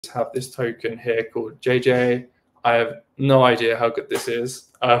have this token here called JJ. I have no idea how good this is.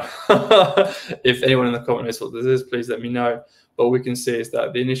 If anyone in the comment knows what this is, please let me know. But what we can see is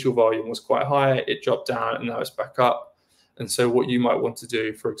that the initial volume was quite high, it dropped down, and now it's back up. And so what you might want to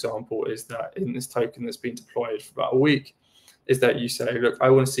do, for example, is that in this token that's been deployed for about a week, is that you say, look, I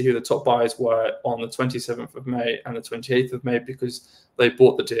want to see who the top buyers were on the 27th of May and the 28th of May, because they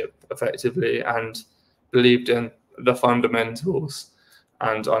bought the dip effectively and believed in the fundamentals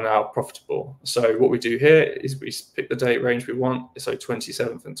and are now profitable. So what we do here is we pick the date range we want, so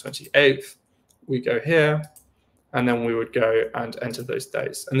 27th and 28th. We go here, and then we would go and enter those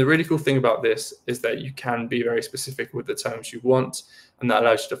dates. And the really cool thing about this is that you can be very specific with the terms you want, and that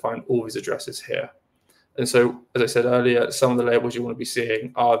allows you to find all these addresses here. And so, as I said earlier, some of the labels you want to be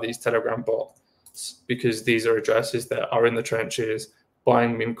seeing are these Telegram bots, because these are addresses that are in the trenches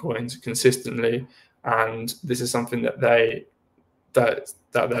buying meme coins consistently, and this is something that their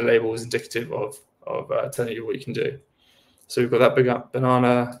label is indicative of telling you what you can do. So we've got that big up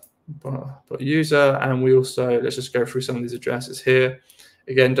banana user, and we also, let's just go through some of these addresses here.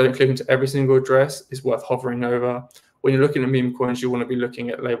 Again, don't click into every single address. It's worth hovering over. When you're looking at meme coins, you want to be looking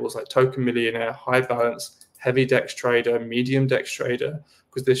at labels like Token Millionaire, High Balance, Heavy Dex Trader, Medium Dex Trader,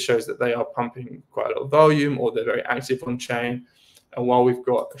 because this shows that they are pumping quite a lot of volume, or they're very active on chain. And while we've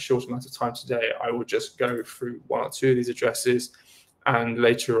got a short amount of time today, I will just go through one or two of these addresses, and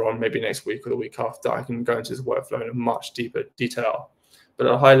later on, maybe next week or the week after, I can go into this workflow in a much deeper detail. But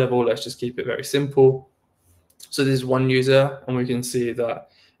at a high level, let's just keep it very simple. So this is one user, and we can see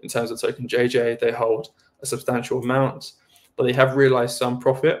that in terms of token JJ, they hold a substantial amount, but they have realized some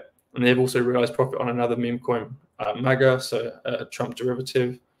profit, and they've also realized profit on another meme coin, MAGA, so a Trump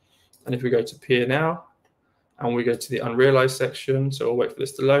derivative. And if we go to peer now, and we go to the unrealized section, so we'll wait for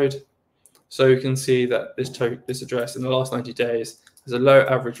this to load. So you can see that this address in the last 90 days has a low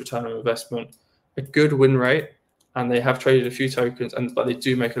average return on investment, a good win rate, and they have traded a few tokens, but they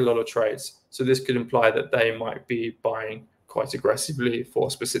do make a lot of trades. So this could imply that they might be buying quite aggressively for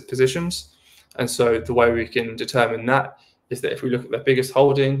specific positions. And so the way we can determine that is that if we look at their biggest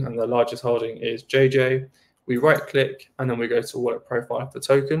holding, and the largest holding is JJ, we right click, and then we go to wallet profile of the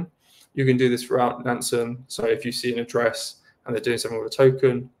token. You can do this throughout Nansen. So if you see an address and they're doing something with a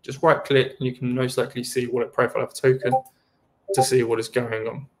token, just right click, and you can most likely see wallet profile of a token to see what is going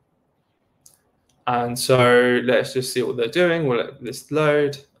on. And so let's just see what they're doing. We'll let this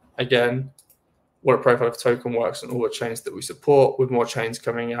load. Again, wallet profile of a token works on all the chains that we support, with more chains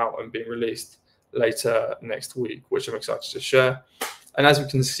coming out and being released later next week, which I'm excited to share. And as we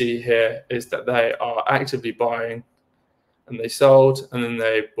can see here, is that they are actively buying, and they sold, and then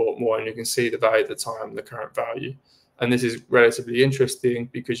they bought more, and you can see the value at the time, the current value. And this is relatively interesting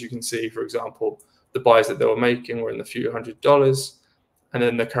because you can see, for example, the buys that they were making were in the few $100s, and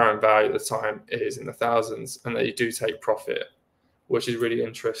then the current value at the time is in the thousands, and they do take profit, which is really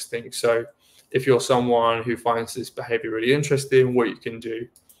interesting. So if you're someone who finds this behavior really interesting, what you can do,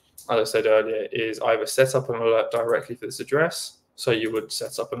 as I said earlier, is either set up an alert directly for this address. So you would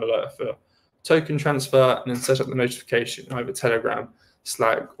set up an alert for token transfer, and then set up the notification in either Telegram,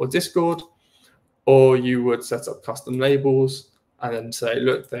 Slack, or Discord. Or you would set up custom labels and then say,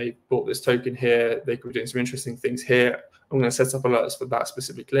 look, they bought this token here, they could be doing some interesting things here. I'm going to set up alerts for that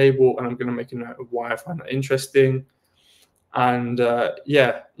specific label, and I'm going to make a note of why I find that interesting. And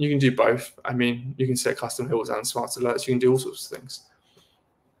yeah, you can do both. I mean, you can set custom labels and smart alerts. You can do all sorts of things.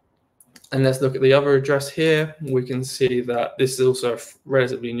 And let's look at the other address here. We can see that this is also a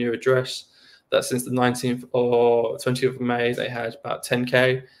relatively new address, that since the 19th or 20th of May, they had about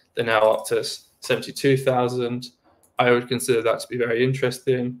 10K. They're now up to 72,000. I would consider that to be very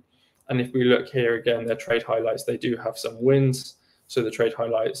interesting. And if we look here again, their trade highlights, they do have some wins. So the trade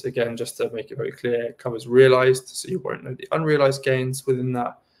highlights, again, just to make it very clear, covers realized, so you won't know the unrealized gains within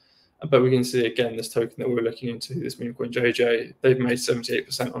that. But we can see, again, this token that we're looking into, this Memecoin JJ, they've made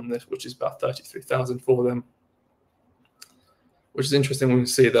 78% on this, which is about 33,000 for them, which is interesting. We can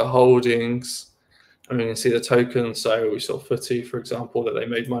see the holdings, and we can see the tokens. So we saw Footy, for example, that they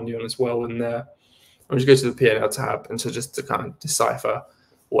made money on as well in there. I'm just go to the P&L tab, and so just to kind of decipher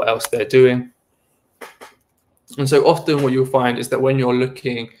what else they're doing. And so often what you'll find is that when you're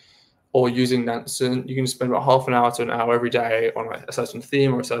looking or using Nansen, you can spend about half an hour to an hour every day on a certain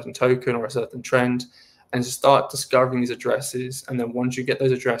theme or a certain token or a certain trend, and to start discovering these addresses. And then once you get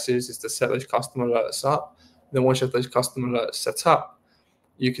those addresses, is to set those custom alerts up. And then once you have those custom alerts set up,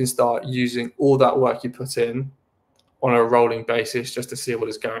 you can start using all that work you put in on a rolling basis just to see what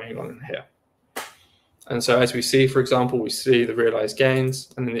is going on in here. And so as we see, for example, we see the realized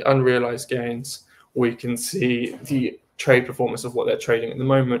gains, and in the unrealized gains, we can see the trade performance of what they're trading at the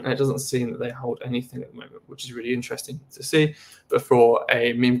moment, and it doesn't seem that they hold anything at the moment, which is really interesting to see. But for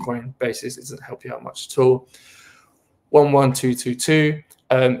a meme coin basis, it doesn't help you out much at all. 11222.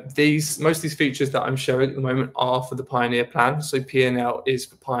 Most of these features that I'm showing at the moment are for the Pioneer plan. So P&L is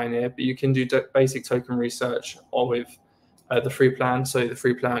for Pioneer, but you can do basic token research with the free plan. So the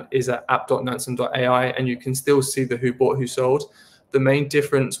free plan is at app.nansen.ai, and you can still see the who bought, who sold. The main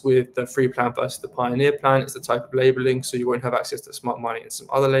difference with the free plan versus the Pioneer plan is the type of labeling. So you won't have access to smart money and some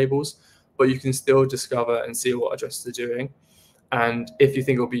other labels, but you can still discover and see what addresses are doing. And if you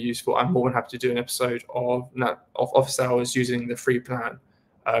think it'll be useful, I'm more than happy to do an episode of office hours using the free plan.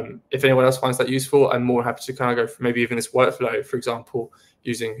 If anyone else finds that useful, I'm more than happy to kind of go for maybe even this workflow, for example,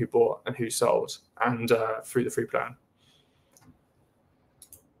 using who bought and who sold and through the free plan.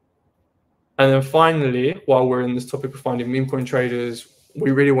 And then finally, while we're in this topic of finding meme coin traders, we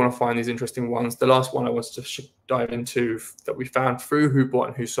really want to find these interesting ones. The last one I wanted to dive into that we found through who bought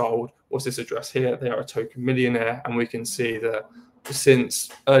and who sold was this address here. They are a token millionaire, and we can see that since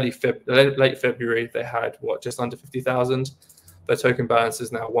late February, they had just under 50,000. Their token balance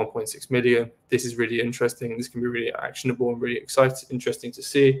is now 1.6 million. This is really interesting. This can be really actionable and really interesting to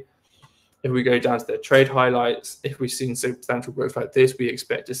see. If we go down to their trade highlights, if we've seen substantial growth like this, we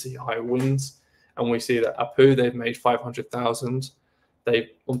expect to see higher wins. And we see that Apu, they've made 500,000.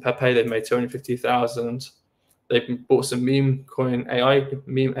 On Pepe, they've made 250,000. They've bought some meme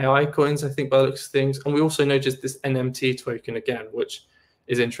AI coins, I think, by the looks of things. And we also noticed this NMT token again, which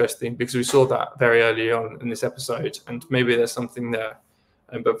is interesting because we saw that very early on in this episode, and maybe there's something there.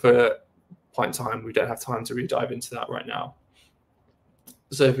 But for point in time, we don't have time to really dive into that right now.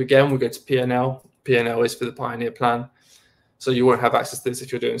 So if again, we go to P&L, P&L is for the Pioneer plan. So you won't have access to this if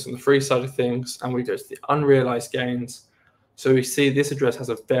you're doing this on the free side of things. And we go to the unrealized gains. So we see this address has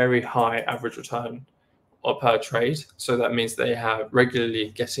a very high average return per trade. So that means they have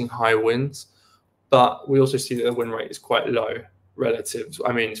regularly getting high wins. But we also see that the win rate is quite low relative.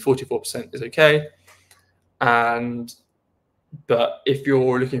 I mean, 44% is okay. But if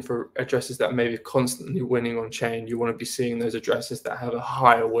you're looking for addresses that may be constantly winning on chain, you want to be seeing those addresses that have a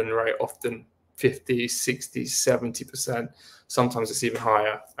higher win rate, often 50, 60, 70%. Sometimes it's even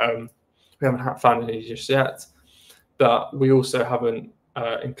higher. We haven't found any just yet, but we also haven't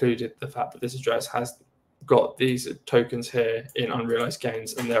included the fact that this address has got these tokens here in unrealized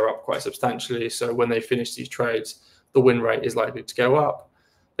gains, and they're up quite substantially. So when they finish these trades, the win rate is likely to go up.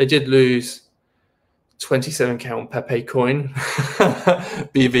 They did lose 27k on Pepe coin,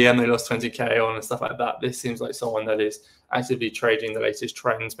 BVM they lost 20k on and stuff like that. This seems like someone that is actively trading the latest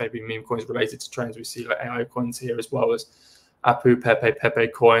trends, maybe meme coins related to trends. We see like AI coins here as well as Apu, Pepe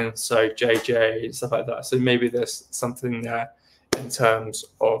coin, so JJ, stuff like that. So maybe there's something there in terms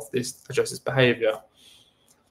of this address's behavior.